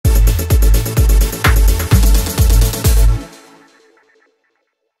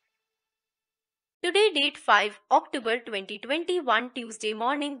Today date 5 October 2021 Tuesday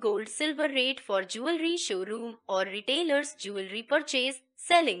morning gold silver rate for jewelry showroom or retailers jewelry purchase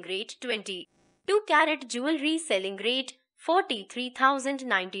selling rate 22 carat jewelry selling rate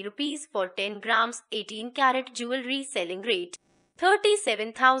 43,090 rupees for 10 grams 18 carat jewelry selling rate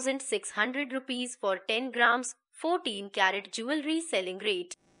 37,600 rupees for 10 grams 14 carat jewelry selling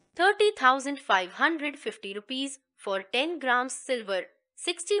rate 30,550 rupees for 10 grams silver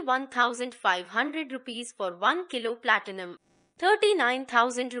 61,500 rupees for 1 kilo platinum,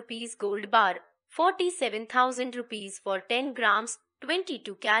 39,000 rupees gold bar, 47,000 rupees for 10 grams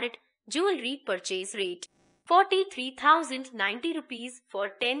 22 carat jewelry purchase rate, 43,090 rupees for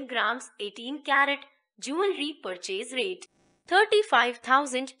 10 grams 18 carat jewelry purchase rate,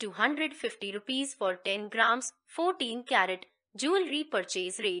 35,250 rupees for 10 grams 14 carat jewelry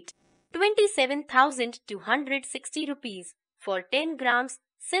purchase rate, 27,260 rupees for 10 grams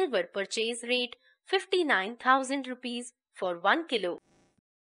silver purchase rate 59,000 rupees for 1 kilo.